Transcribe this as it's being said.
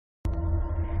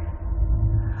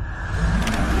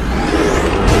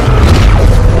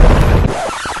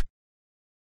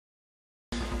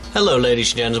Hello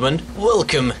ladies and gentlemen,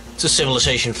 welcome to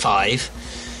Civilization 5.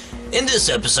 In this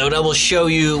episode I will show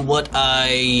you what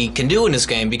I can do in this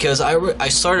game, because I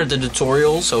started the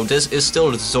tutorial, so this is still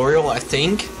a tutorial I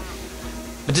think.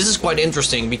 But this is quite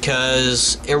interesting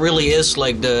because it really is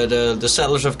like the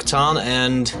Settlers of Catan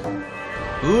and...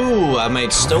 Ooh, I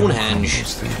made Stonehenge.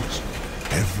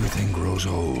 Everything grows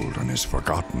old and is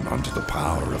forgotten under the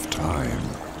power of time.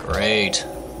 Great.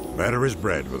 Better is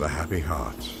bread with a happy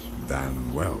heart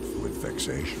than wealth with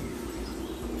vexation.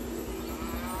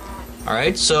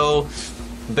 Alright, so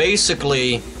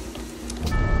basically...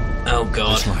 Oh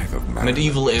god.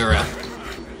 Medieval era.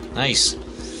 Nice.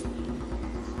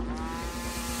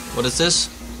 What is this?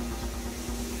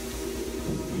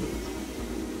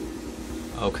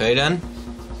 Okay then.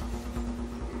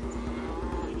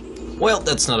 Well,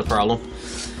 that's not a problem.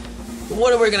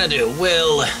 What are we gonna do?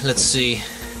 Well, let's see.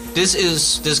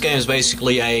 This game is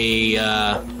basically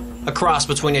a cross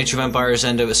between Age of Empires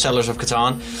and the Settlers of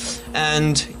Catan,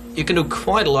 and you can do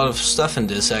quite a lot of stuff in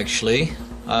this actually.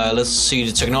 Let's see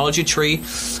the technology tree.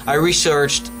 I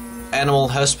researched animal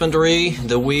husbandry,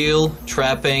 the wheel,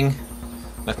 trapping,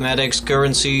 mathematics,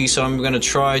 currency, so I'm gonna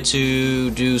try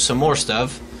to do some more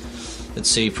stuff. Let's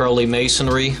see, probably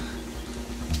masonry,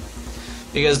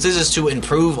 because this is to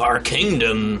improve our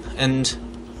kingdom. And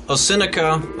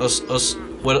Osinica,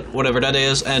 whatever that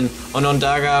is, and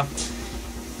Onondaga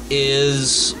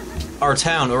is our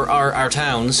town, or our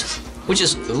towns, which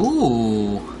is...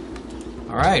 Ooh.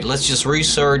 Alright, let's just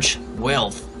research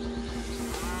wealth.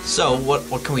 So,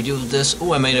 what can we do with this?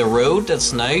 Oh, I made a road,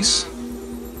 that's nice.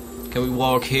 Can we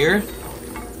walk here?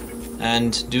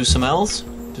 And do some else?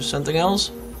 Do something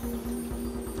else?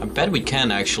 I bet we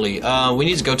can, actually. We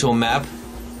need to go to a map.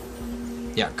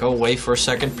 Yeah, go away for a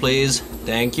second, please.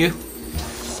 Thank you.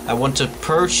 I want to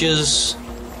purchase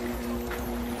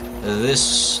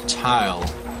this tile.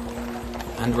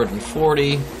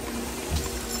 140.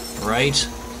 Right.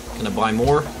 Gonna buy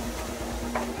more.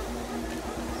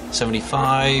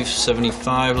 75,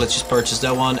 75. Let's just purchase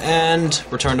that one and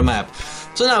return the map.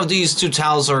 So now these two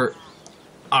tiles are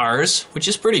ours, which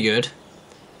is pretty good.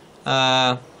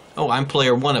 Oh, I'm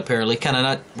player 1 apparently. Can I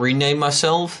not rename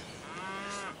myself?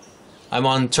 I'm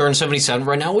on turn 77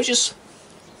 right now, which is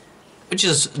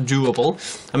doable.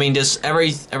 I mean,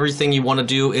 everything you want to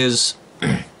do is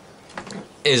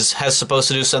has supposed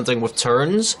to do something with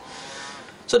turns.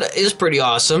 So that is pretty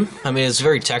awesome. I mean, it's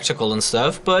very tactical and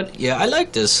stuff, but yeah, I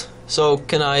like this. So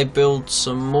can I build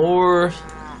some more?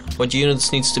 What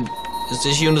units needs to... Is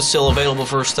this unit still available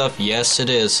for stuff? Yes, it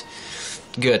is.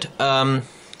 Good.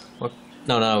 What?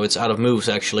 No, it's out of moves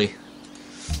actually.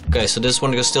 Okay, so this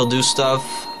one can still do stuff.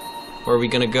 Where are we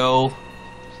gonna go?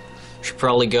 Should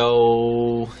probably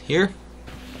go here.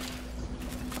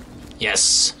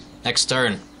 Yes. Next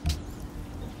turn.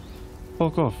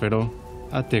 Poco offero,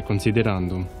 a te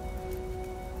considerando.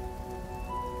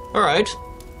 All right.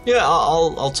 Yeah,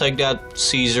 I'll take that,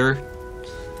 Caesar.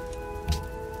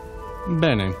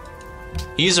 Bene.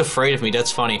 He's afraid of me.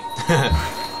 That's funny.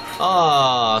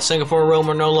 Ah, Singapore and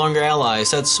Rome are no longer allies.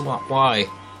 That's why.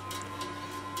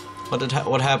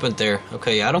 What happened there?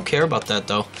 Okay, yeah, I don't care about that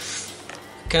though.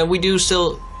 Can we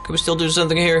still do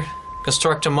something here?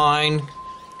 Construct a mine.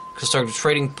 Construct a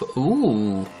trading...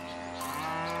 Ooh.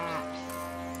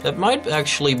 That might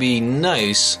actually be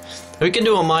nice. We can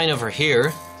do a mine over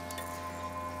here.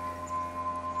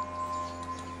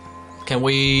 Can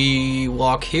we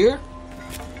walk here?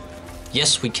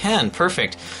 Yes, we can.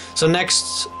 Perfect. So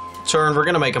next turn, we're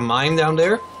gonna make a mine down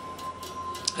there.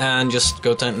 And just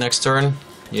go to next turn.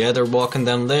 Yeah, they're walking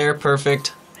down there.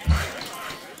 Perfect.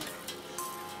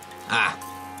 Ah.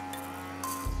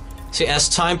 See, as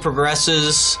time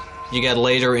progresses, you get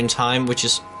later in time, which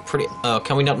is pretty...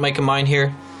 can we not make a mine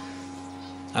here?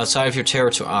 Outside of your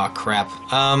territory... Ah, crap.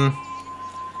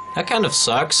 That kind of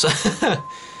sucks.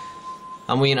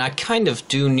 I mean, I kind of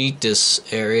do need this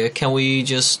area. Can we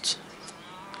just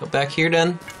go back here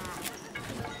then?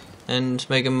 And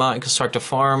make a mine, construct a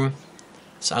farm.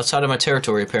 It's outside of my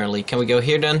territory apparently. Can we go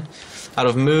here then? Out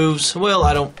of moves? Well,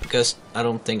 I don't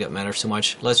think that matters too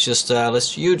much. Let's just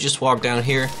you just walk down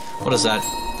here. What is that?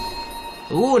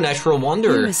 Ooh, natural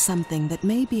wonder. Here is something that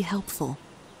may be helpful.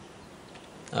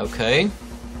 Okay.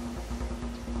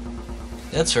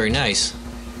 That's very nice.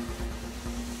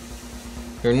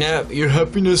 Your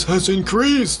happiness has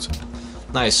increased.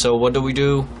 Nice. So what do we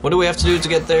do? What do we have to do to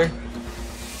get there?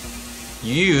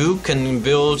 You can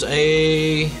build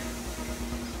a...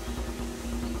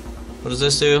 What does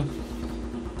this do?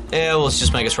 Yeah, well, let's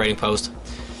just make a trading post.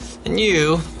 And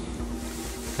you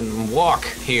can walk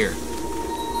here.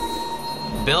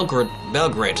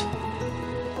 Belgrade.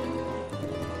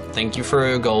 Thank you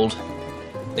for gold.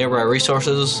 Nearby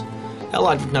resources.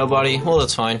 Allied with nobody. Well,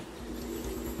 that's fine.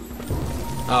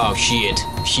 Oh, shit.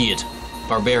 Shit.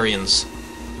 Barbarians.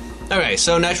 Okay,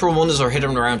 so natural wonders are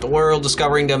hidden around the world.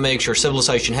 Discovering them makes your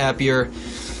civilization happier.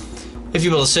 If you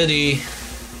build a city...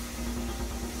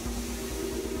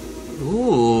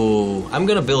 Ooh, I'm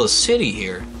gonna build a city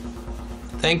here.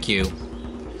 Thank you.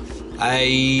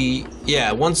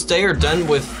 Yeah, once they are done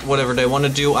with whatever they want to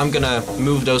do, I'm gonna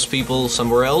move those people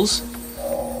somewhere else.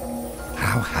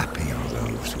 How happy are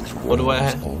those whose What do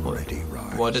I walls already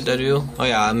rise? What did I do? Oh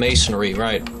yeah, masonry,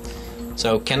 right.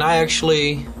 So, can I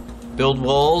actually build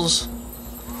walls?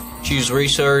 Choose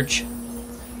research.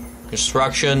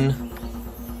 Construction.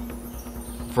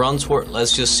 Bronze work.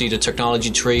 Let's just see the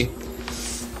technology tree.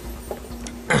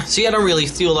 See, I don't really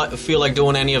feel like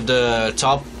doing any of the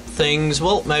top things.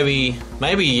 Well, maybe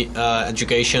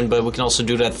education, but we can also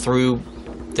do that through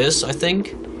this, I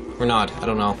think. Or not, I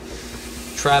don't know.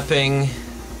 Trapping,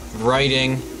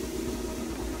 writing.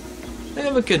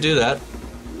 Yeah, we could do that.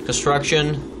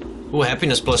 Construction. Ooh,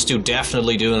 happiness +2,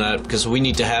 definitely doing that, because we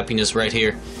need the happiness right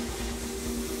here.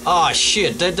 Oh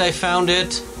shit, did they found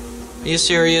it? Are you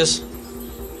serious?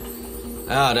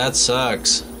 Ah, that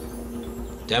sucks.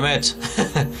 Damn it.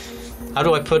 How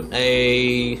do I put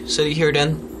a city here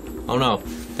then? Oh no,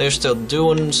 they're still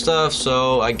doing stuff,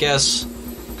 so I guess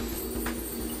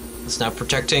it's not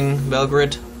protecting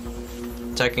Belgrade.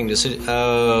 Attacking the city.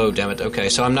 Oh, damn it. Okay,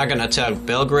 so I'm not gonna attack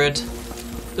Belgrade.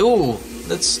 Ooh,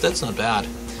 that's not bad.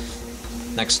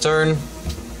 Next turn.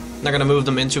 Not gonna move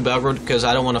them into Belgrade because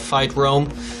I don't want to fight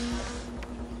Rome.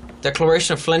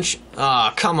 Declaration of Flinch.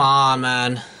 Ah, come on,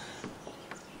 man.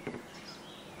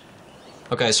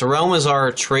 Okay, so Rome is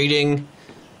our trading.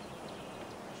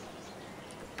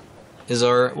 Is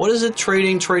our, what is it?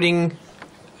 Trading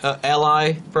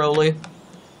ally, probably.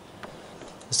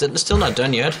 Is it still not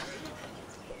done yet?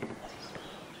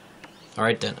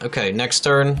 Alright then. Okay, next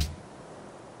turn.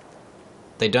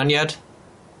 They done yet?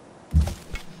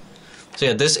 So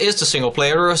yeah, this is the single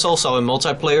player. There is also a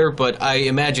multiplayer, but I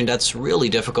imagine that's really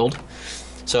difficult.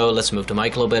 So let's move the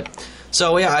mic a little bit.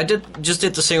 So yeah, I just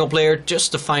did the single player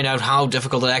just to find out how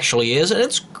difficult it actually is, and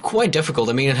it's quite difficult.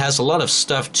 I mean, it has a lot of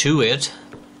stuff to it,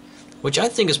 which I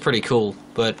think is pretty cool.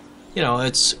 But you know,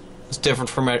 it's different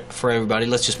for everybody.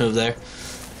 Let's just move there.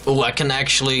 Oh, I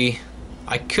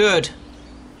could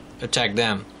attack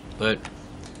them, but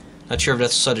not sure if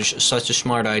that's such a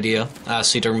smart idea. Ah,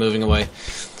 see, they're moving away.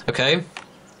 Okay,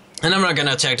 and I'm not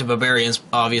gonna attack the barbarians,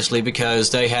 obviously,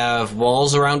 because they have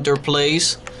walls around their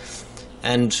place.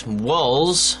 And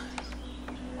walls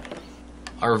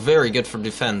are very good for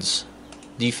defense.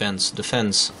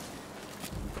 Defense.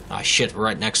 Ah, shit, we're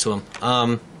right next to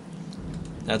him.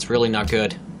 That's really not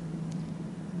good.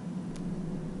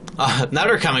 Now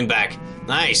they're coming back.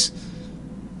 Nice.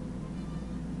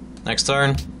 Next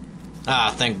turn.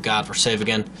 Ah, thank God for save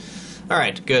again.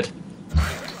 Alright, good.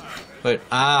 Wait,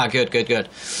 good.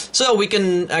 So we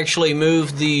can actually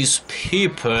move these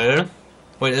people.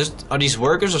 Wait, are these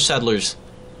workers or settlers?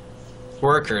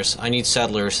 Workers. I need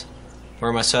settlers. Where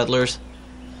are my settlers?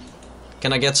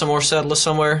 Can I get some more settlers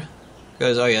somewhere?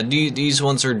 Because, oh yeah, these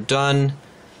ones are done.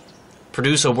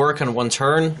 Produce a work in 1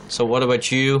 turn. So what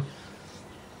about you?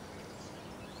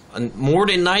 And more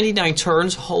than 99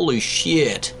 turns? Holy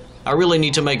shit. I really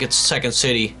need to make it second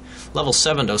city. Level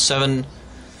 7 though. 7.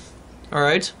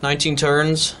 Alright, 19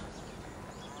 turns.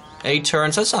 8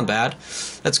 turns, that's not bad.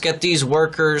 Let's get these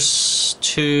workers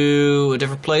to a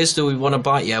different place. Do we want to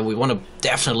buy? Yeah, we want to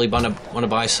definitely want to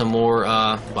buy some more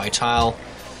Vital.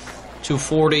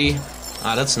 240.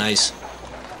 Ah, that's nice.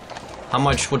 How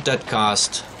much would that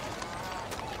cost?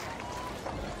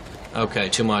 Okay,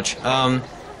 too much.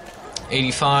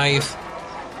 85.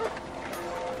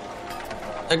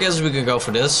 I guess we could go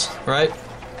for this, right?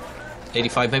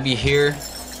 85, maybe here.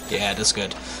 Yeah, that's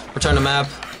good. Return the map.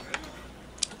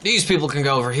 These people can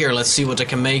go over here. Let's see what they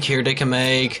can make here. They can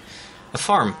make a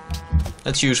farm.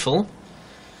 That's useful.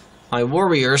 My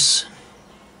warriors.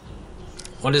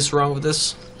 What is wrong with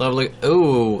this? Lovely.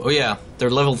 Oh yeah. They're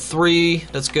level 3.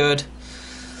 That's good.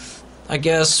 I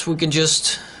guess we can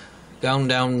just down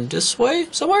this way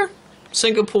somewhere.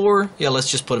 Singapore. Yeah, let's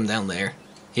just put them down there.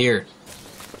 Here.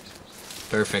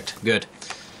 Perfect. Good.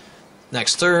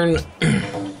 Next turn.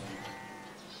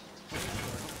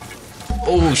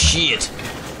 Oh shit.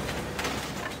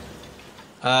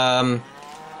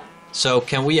 So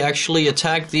can we actually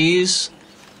attack these?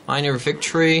 Minor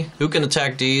victory. Who can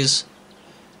attack these?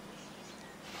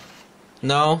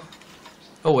 No?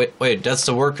 Oh wait, that's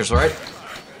the workers, right?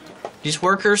 These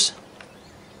workers?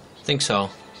 I think so.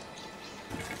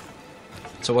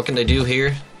 So what can they do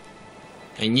here?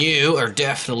 And you are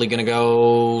definitely gonna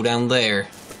go down there.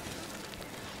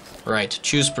 Right,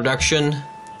 choose production.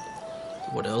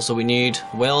 What else do we need?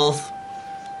 Wealth.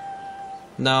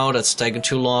 No, that's taking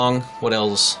too long. What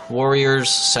else? Warriors,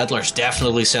 settlers,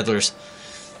 definitely settlers.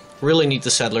 Really need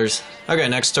the settlers. Okay,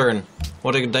 next turn.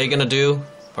 What are they gonna do?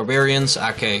 Barbarians?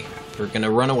 Okay, we're gonna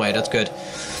run away, that's good.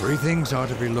 3 things are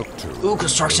to be looked to. Ooh,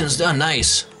 construction is done,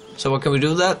 nice. So what can we do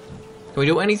with that? Can we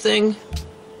do anything?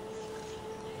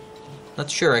 Not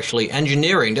sure, actually.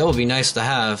 Engineering, that would be nice to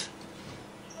have.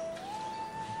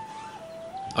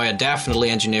 Oh yeah, definitely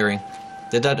engineering.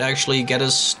 Did that actually get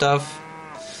us stuff?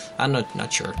 I'm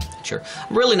not sure.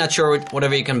 I'm really not sure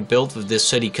whatever you can build with this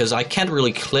city, because I can't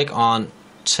really click on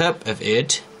top of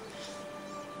it.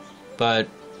 But,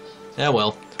 yeah,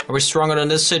 well. Are we stronger than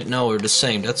this city? No, we're the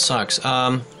same. That sucks.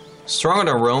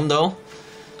 Stronger than Rome, though.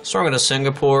 Stronger than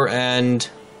Singapore, and...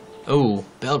 Oh,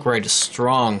 Belgrade is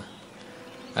strong.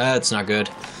 That's not good.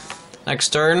 Next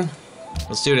turn.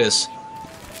 Let's do this.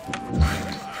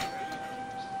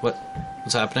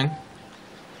 What's happening?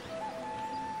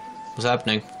 What's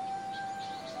happening?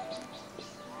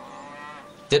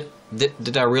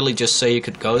 Did I really just say you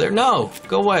could go there? No!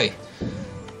 Go away!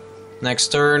 Next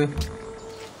turn.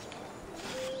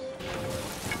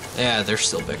 Yeah, they're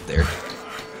still back there.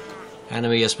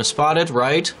 Enemy has been spotted,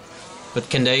 right? But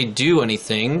can they do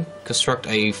anything? Construct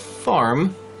a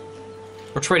farm?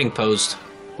 Or trading post?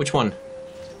 Which one?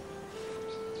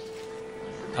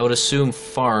 I would assume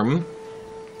farm.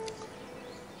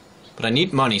 But I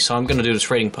need money, so I'm gonna do the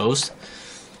trading post.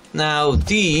 Now,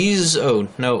 these... Oh,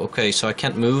 no, okay, so I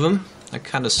can't move them. That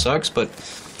kinda sucks, but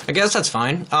I guess that's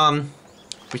fine.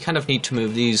 We kind of need to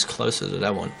move these closer to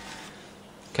that one.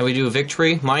 Can we do a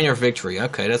victory? Minor victory.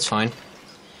 Okay, that's fine.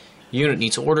 Unit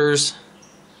needs orders.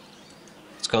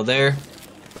 Let's go there.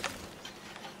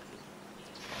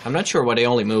 I'm not sure why they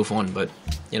only move one, but,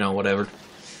 you know, whatever.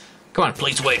 Come on,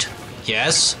 please wait.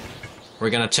 Yes? We're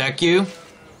gonna attack you.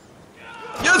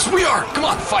 Yes, we are! Come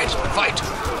on, fight! Fight!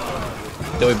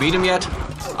 Did we beat him yet?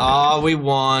 Ah, we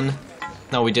won.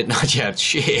 No, we did not yet.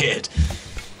 Shit.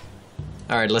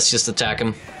 Alright, let's just attack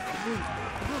him.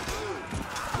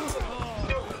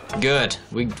 Good.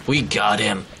 We got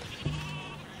him.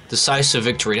 Decisive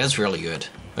victory. That's really good.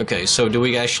 Okay, so do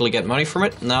we actually get money from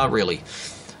it? Not really.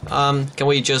 Can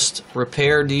we just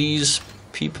repair these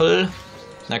people?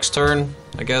 Next turn,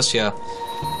 I guess, yeah.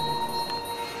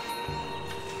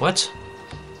 What?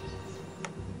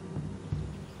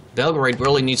 Belgrade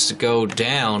really needs to go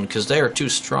down, because they are too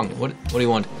strong. What do you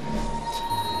want?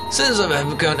 Citizens have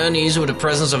become uneasy with the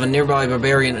presence of a nearby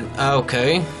barbarian.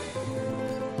 Okay.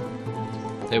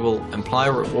 They will imply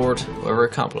reward whoever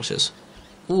accomplishes.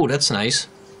 Ooh, that's nice.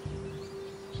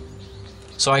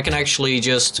 So I can actually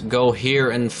just go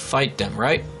here and fight them,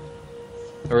 right?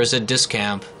 Or is it this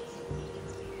camp?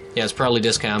 Yeah, it's probably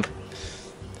this camp.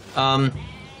 But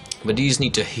these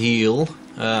need to heal.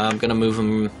 I'm gonna move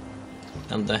them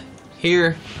down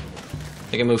here.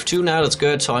 They can move 2 now, that's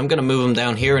good. So I'm gonna move them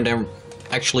down here and then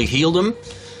actually heal them.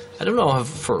 I don't know how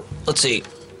for... Let's see.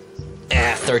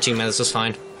 13 minutes is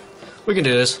fine. We can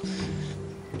do this.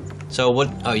 So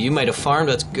what... Oh, you made a farm,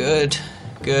 that's good.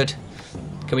 Good.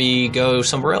 Can we go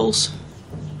somewhere else?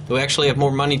 Do we actually have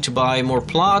more money to buy more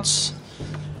plots?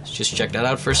 Let's just check that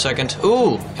out for a second.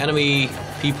 Ooh! Enemy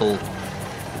people.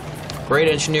 Great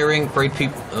engineering, great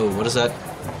people... Oh, what is that?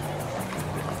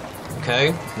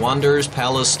 Okay. Wonders,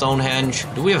 Palace, Stonehenge.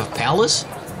 Do we have a palace?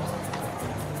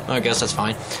 I guess that's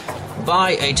fine.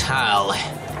 Buy a tile.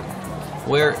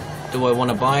 Where do I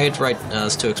want to buy it? Right,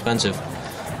 it's too expensive.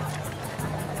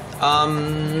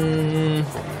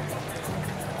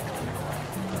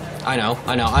 I know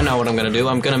what I'm gonna do.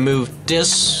 I'm gonna move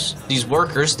these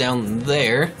workers down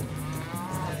there.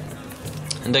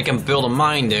 And they can build a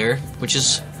mine there, which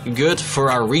is good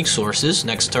for our resources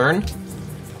next turn.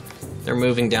 They're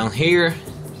moving down here.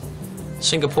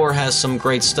 Singapore has some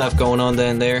great stuff going on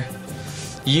down there.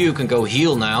 You can go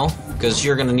heal now, because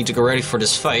you're gonna need to go ready for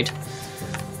this fight.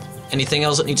 Anything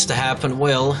else that needs to happen?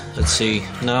 Well, let's see.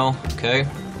 No? Okay.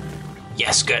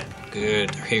 Yes, good.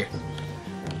 Good. They're here.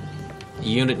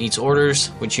 Unit needs orders.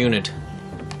 Which unit?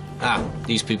 Ah,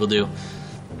 these people do.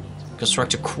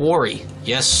 Construct a quarry.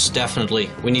 Yes, definitely.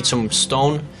 We need some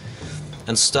stone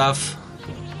and stuff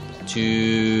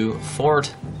to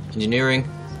fort. Engineering.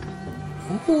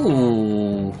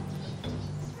 Ooh.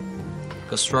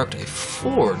 Construct a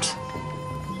fort.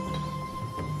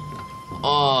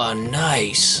 Oh,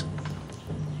 nice.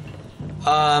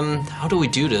 How do we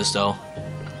do this though?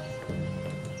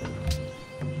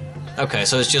 Okay,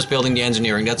 so it's just building the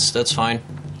engineering. That's fine.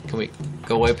 Can we?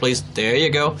 Go away, please. There you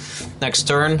go. Next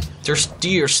turn. There's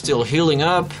deer still healing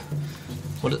up.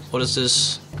 What is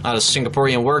this? Ah, the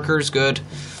Singaporean workers. Good.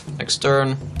 Next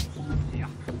turn.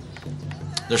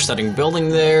 They're starting building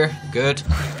there. Good.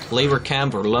 Labor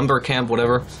camp or lumber camp,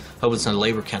 whatever. Hope it's not a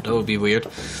labor camp. That would be weird.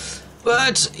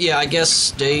 But yeah, I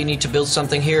guess they need to build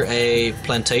something here. A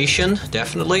plantation,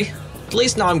 definitely. At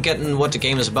least now I'm getting what the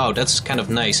game is about. That's kind of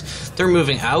nice. They're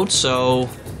moving out, so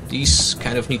these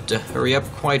kind of need to hurry up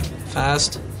quite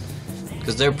fast.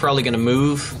 Because they're probably going to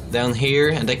move down here,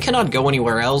 and they cannot go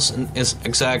anywhere else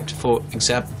except for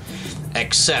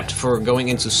going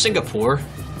into Singapore.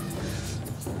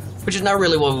 Which is not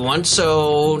really what we want,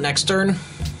 so next turn.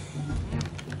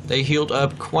 They healed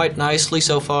up quite nicely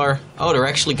so far. Oh, they're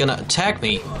actually gonna attack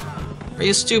me. Are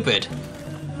you stupid?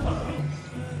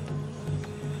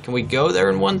 Can we go there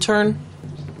in one turn?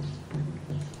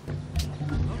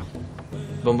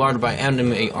 Bombarded by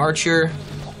enemy archer.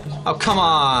 Oh, come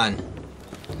on!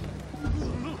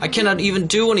 I cannot even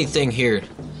do anything here.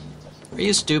 Are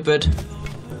you stupid?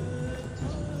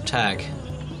 Attack.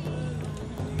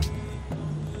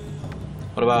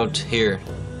 What about here?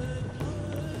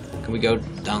 Can we go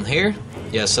down here?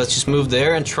 Yes, let's just move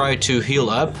there and try to heal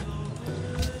up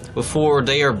before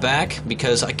they are back,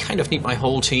 because I kind of need my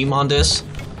whole team on this.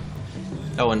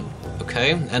 Oh, and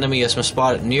okay, enemy has been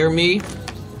spotted near me,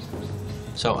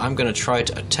 so I'm gonna try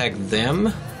to attack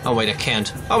them. Oh wait, I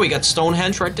can't. Oh, we got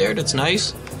Stonehenge right there. That's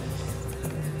nice.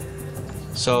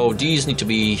 So these need to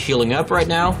be healing up right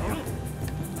now.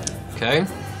 Okay.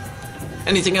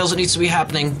 Anything else that needs to be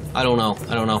happening? I don't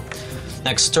know.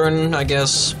 Next turn, I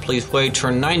guess. Please wait.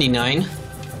 Turn 99.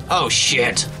 Oh,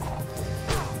 shit.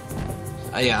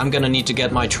 Yeah, I'm gonna need to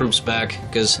get my troops back,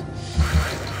 because...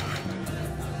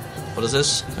 What is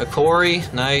this? A quarry?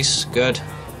 Nice. Good.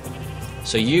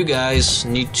 So you guys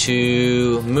need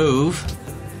to move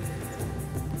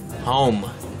home.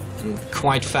 And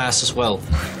quite fast as well.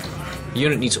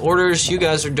 Unit needs orders. You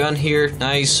guys are done here.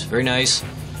 Nice. Very nice.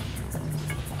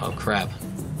 Oh, crap.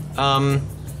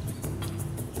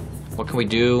 What can we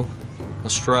do?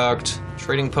 Construct.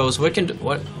 Trading post. What can do?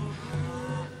 What?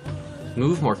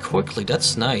 Move more quickly.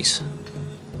 That's nice.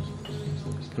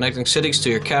 Connecting cities to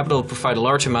your capital will provide a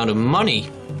large amount of money.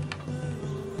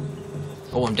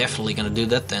 Oh, I'm definitely gonna do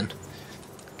that then.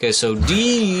 Okay, so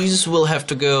these will have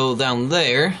to go down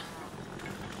there.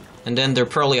 And then they're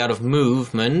probably out of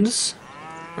movements.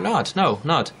 Or not. No,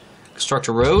 not. Construct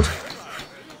a road.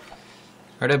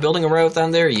 Are they building a road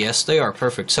down there? Yes, they are.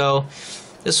 Perfect. So,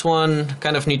 this one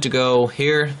kind of need to go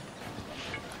here.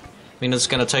 I mean, it's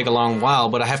gonna take a long while,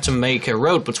 but I have to make a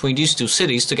road between these two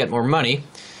cities to get more money.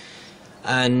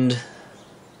 And,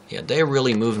 yeah, they're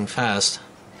really moving fast.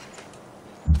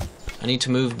 I need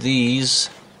to move these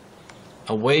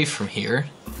away from here.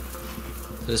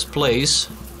 This place.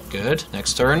 Good.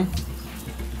 Next turn.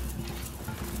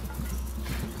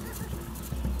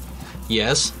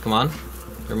 Yes, come on.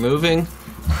 They're moving.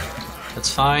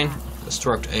 That's fine.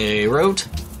 Construct a road.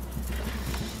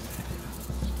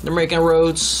 They're making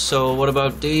roads, so what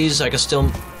about these?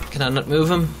 Can I not move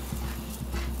them?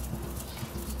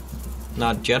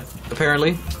 Not yet,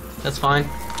 apparently. That's fine.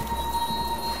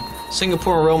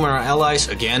 Singapore and Rome are allies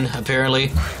again,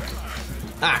 apparently.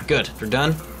 Ah, good. They're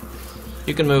done.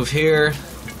 You can move here.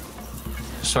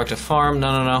 Construct a farm.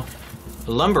 No.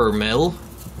 A lumber mill.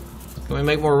 Can we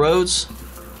make more roads?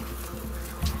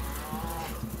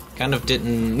 Kind of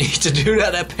didn't need to do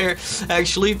that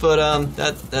actually, but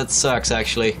that sucks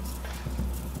actually.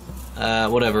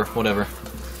 Whatever.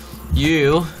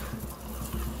 You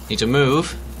need to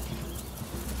move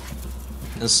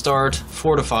and start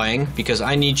fortifying, because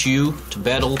I need you to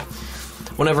battle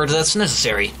whenever that's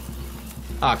necessary.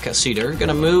 Ah, see, they're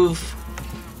gonna move.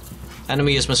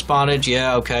 Enemy has been spotted.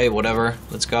 Yeah, okay, whatever.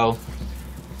 Let's go.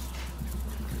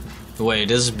 Wait,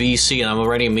 this is BC and I'm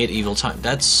already in medieval time.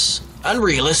 That's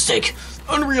unrealistic.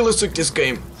 Unrealistic, this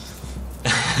game.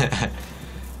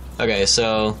 Okay,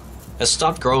 so it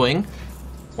stopped growing.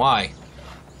 Why?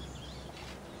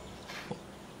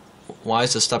 Why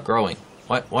is it stopped growing?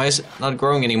 Why is it not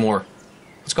growing anymore?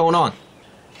 What's going on?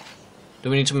 Do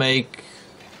we need to make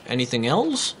anything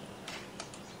else?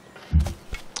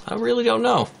 I really don't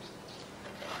know.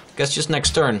 Guess just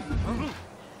next turn.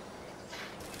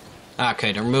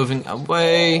 Okay, they're moving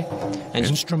away. And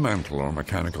instrumental or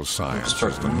mechanical science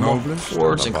start is the noblest,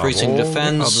 forwards, and above increasing all the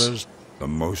defense. others, the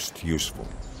most useful.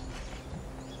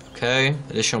 Okay,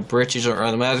 additional bridges are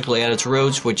automatically added to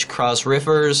roads which cross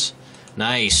rivers.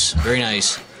 Nice, very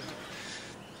nice.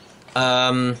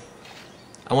 I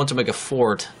want to make a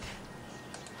fort.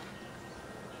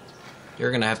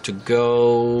 You're gonna have to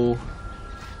go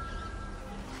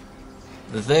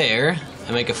there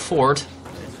and make a fort,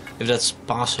 if that's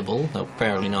possible. No,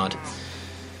 apparently not.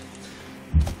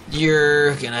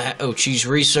 You're gonna choose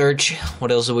research.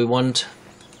 What else do we want?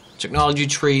 Technology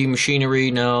tree,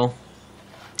 machinery, no.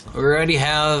 We already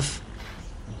have...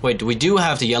 Wait, we do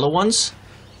have the yellow ones?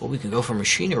 Well, we can go for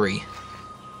machinery.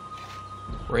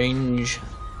 Range.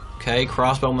 Okay,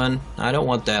 crossbowman. I don't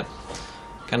want that.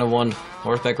 Kind of want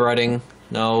horseback riding.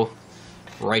 No.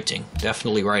 Writing.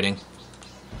 Definitely writing.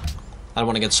 I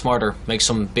want to get smarter. Make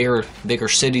some bigger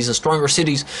cities and stronger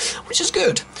cities, which is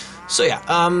good. So yeah,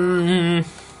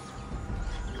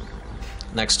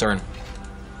 next turn.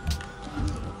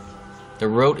 The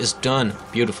road is done.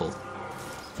 Beautiful.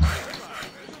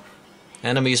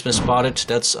 Enemy's been spotted.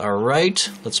 That's alright.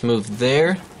 Let's move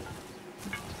there.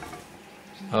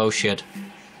 Oh shit.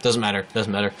 Doesn't matter.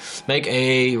 Doesn't matter. Make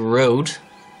a road.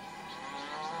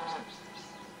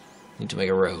 Need to make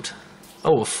a road.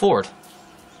 Oh, a fort.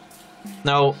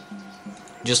 No.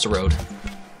 Just a road.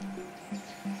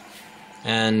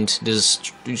 And these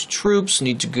troops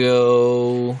need to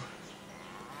go...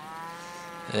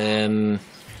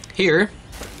 here.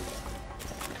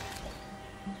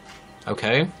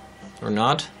 Okay. Or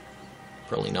not?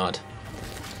 Probably not.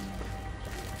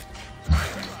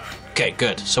 Okay,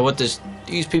 good. So what does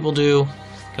these people do?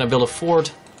 Can I build a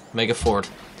fort? Make a fort.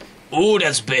 Ooh,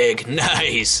 that's big.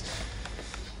 Nice.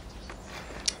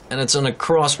 And it's on a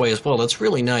crossway as well. That's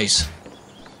really nice.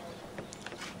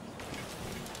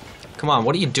 Come on,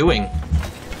 what are you doing?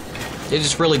 They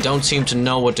just really don't seem to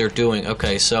know what they're doing.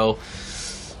 Okay, so...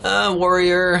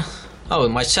 warrior... Oh,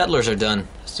 my settlers are done.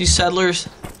 These settlers...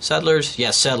 Settlers?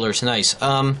 Yeah, settlers. Nice.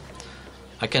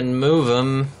 I can move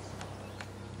them...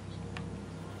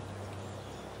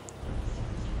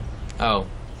 Oh.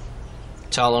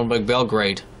 Talonburg,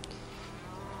 Belgrade.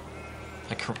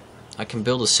 I can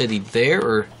build a city there,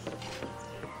 or...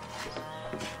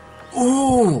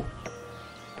 Ooh!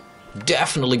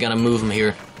 Definitely gonna move them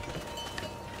here.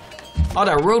 Oh,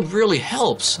 that road really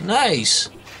helps. Nice.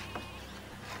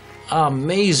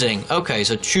 Amazing. Okay,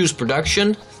 so choose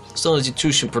production. Still need to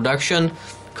choose production.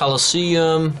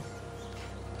 Colosseum.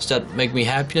 Does that make me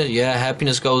happy? Yeah,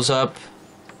 happiness goes up.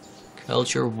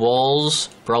 Culture, walls.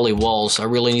 Probably walls. I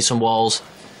really need some walls.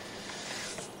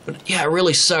 But yeah, it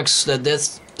really sucks that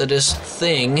this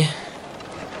thing...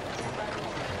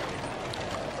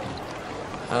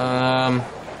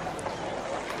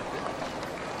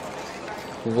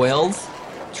 Wealth.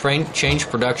 Change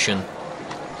production.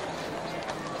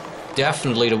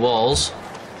 Definitely the walls.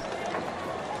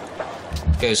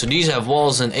 Okay, so these have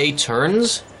walls in 8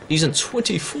 turns. These in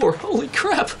 24. Holy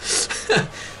crap!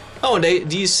 Oh, and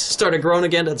these started growing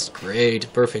again. That's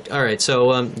great. Perfect. All right.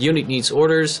 So unit needs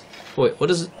orders. Wait, what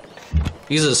is it?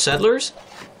 These are the settlers,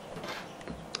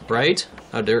 right?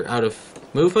 Oh, they're out of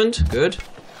movement. Good.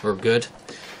 Or good.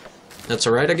 That's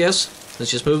all right, I guess.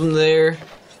 Let's just move them there.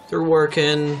 They're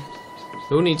working.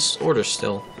 Who needs orders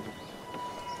still?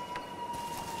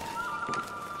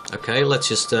 Okay, let's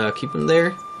just keep them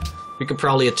there. We could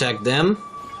probably attack them.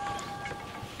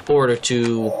 Order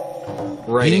to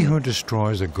writing. He who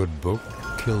destroys a good book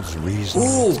kills reason.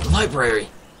 Ooh, library.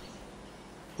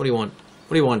 What do you want?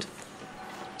 What do you want?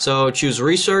 So choose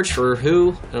research for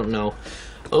who? I don't know.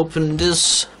 Open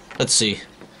this. Let's see.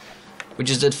 We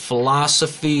just did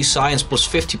philosophy, science plus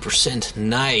 50%.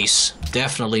 Nice.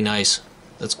 Definitely nice.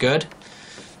 That's good.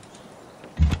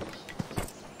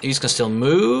 These can still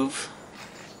move.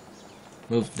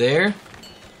 Move there.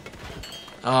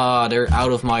 They're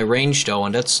out of my range though,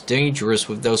 and that's dangerous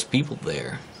with those people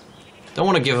there. Don't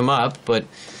want to give them up, but...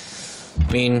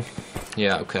 I mean...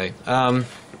 Yeah, okay.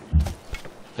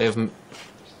 They have...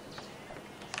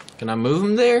 Can I move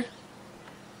them there?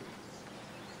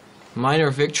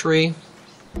 Minor victory.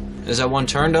 Is that one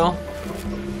turn though?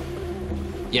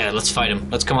 Yeah, let's fight him.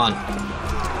 Let's come on.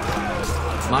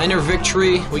 Minor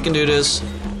victory. We can do this.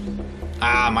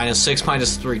 Ah, -6,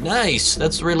 -3. Nice.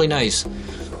 That's really nice.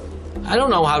 I don't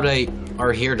know how they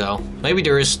are here though. Maybe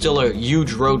there is still a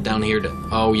huge road down here.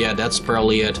 Oh yeah, that's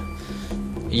probably it.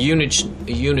 A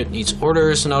unit needs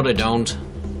orders. No, they don't.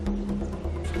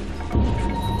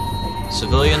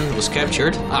 Civilian was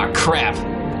captured. Ah, crap.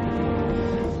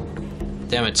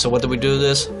 Damn it. So what do we do with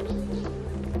this?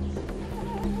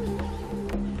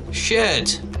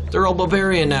 Shit. They're all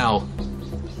barbarian now.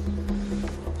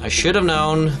 I should have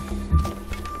known.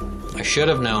 I should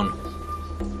have known.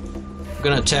 I'm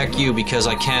gonna attack you because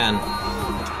I can.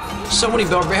 So many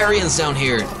barbarians down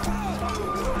here.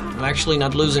 I'm actually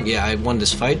not losing. Yeah, I won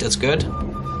this fight. That's good.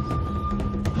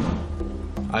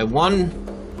 I won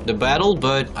the battle,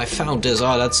 but I found this.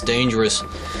 Oh, that's dangerous.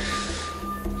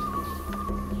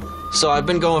 So I've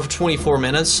been going for 24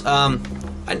 minutes.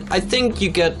 I think you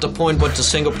get the point what the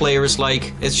single player is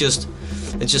like. It's just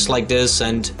like this,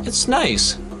 and it's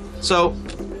nice. So,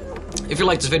 if you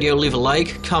like this video, leave a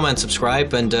like, comment,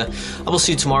 subscribe, and I will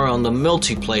see you tomorrow on the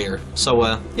multiplayer.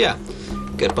 So, yeah,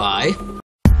 goodbye.